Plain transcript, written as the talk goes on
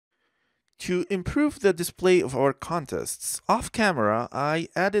To improve the display of our contests, off camera, I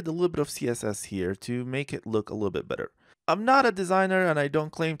added a little bit of CSS here to make it look a little bit better. I'm not a designer and I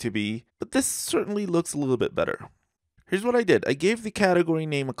don't claim to be, but this certainly looks a little bit better. Here's what I did. I gave the category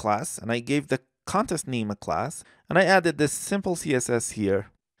name a class, and I gave the contest name a class, and I added this simple CSS here.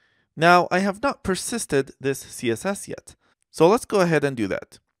 Now, I have not persisted this CSS yet, so let's go ahead and do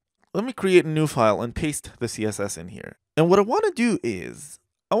that. Let me create a new file and paste the CSS in here. And what I want to do is,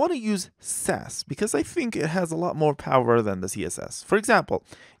 I want to use Sass because I think it has a lot more power than the CSS. For example,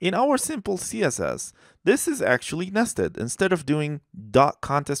 in our simple CSS, this is actually nested. Instead of doing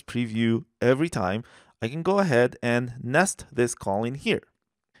 .contest preview every time, I can go ahead and nest this call in here,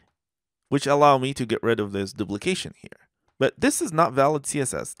 which allow me to get rid of this duplication here. But this is not valid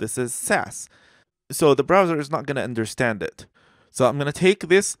CSS. This is Sass. So the browser is not going to understand it. So I'm going to take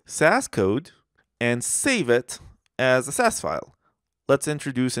this Sass code and save it as a Sass file. Let's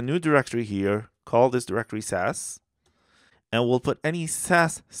introduce a new directory here, call this directory Sass, and we'll put any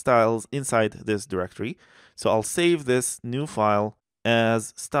Sass styles inside this directory. So I'll save this new file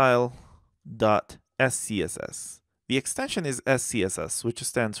as style.scss. The extension is SCSS, which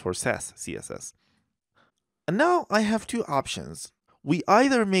stands for Sass CSS. And now I have two options. We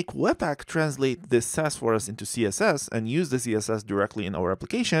either make Webpack translate this Sass for us into CSS and use the CSS directly in our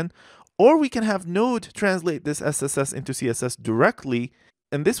application, or we can have Node translate this SSS into CSS directly,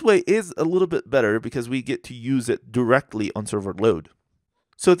 and this way is a little bit better because we get to use it directly on server load.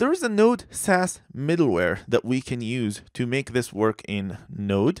 So there is a Node Sass middleware that we can use to make this work in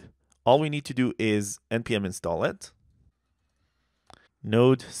Node. All we need to do is npm install it,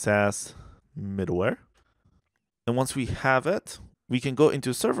 Node Sass middleware. And once we have it, we can go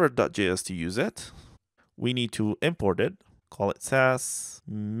into server.js to use it. We need to import it, call it Sass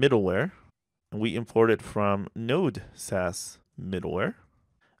middleware, and we import it from Node Sass middleware.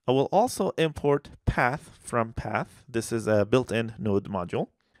 I will also import path from path. This is a built-in Node module.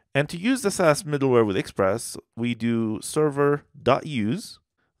 And to use the Sass middleware with Express, we do server.use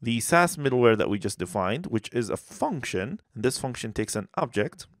the Sass middleware that we just defined, which is a function. And this function takes an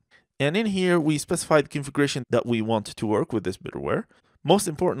object. And in here, we specify the configuration that we want to work with this middleware. Most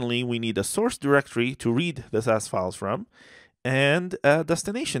importantly, we need a source directory to read the Sass files from, and a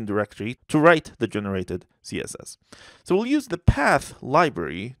destination directory to write the generated CSS. So we'll use the path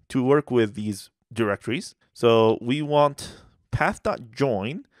library to work with these directories. So we want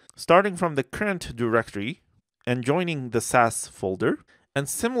path.join, starting from the current directory and joining the Sass folder. And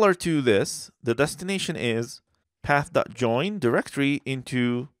similar to this, the destination is path.join directory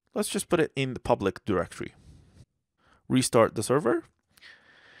into, let's just put it in the public directory. Restart the server.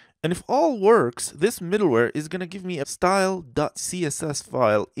 And if all works, this middleware is going to give me a style.css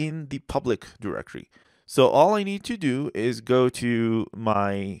file in the public directory. So all I need to do is go to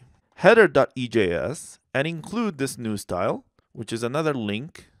my header.ejs and include this new style, which is another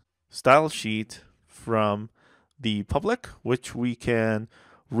link, style sheet from the public, which we can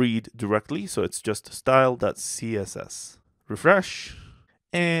read directly. So it's just style.css. Refresh,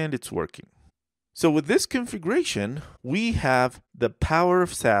 and it's working. So with this configuration, we have the power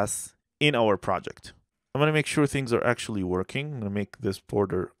of Sass in our project. I'm going to make sure things are actually working. I'm going to make this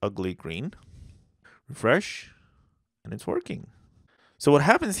border ugly green. Refresh, and it's working. So what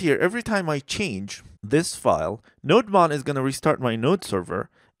happens here, every time I change this file, NodeMon is going to restart my Node server,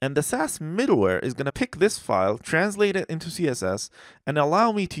 and the Sass middleware is going to pick this file, translate it into CSS, and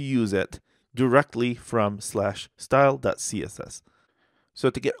allow me to use it directly from /style.css. So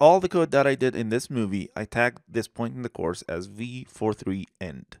to get all the code that I did in this movie, I tagged this point in the course as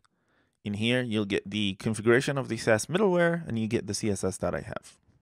v43end. In here, you'll get the configuration of the Sass middleware, and you get the CSS that I have.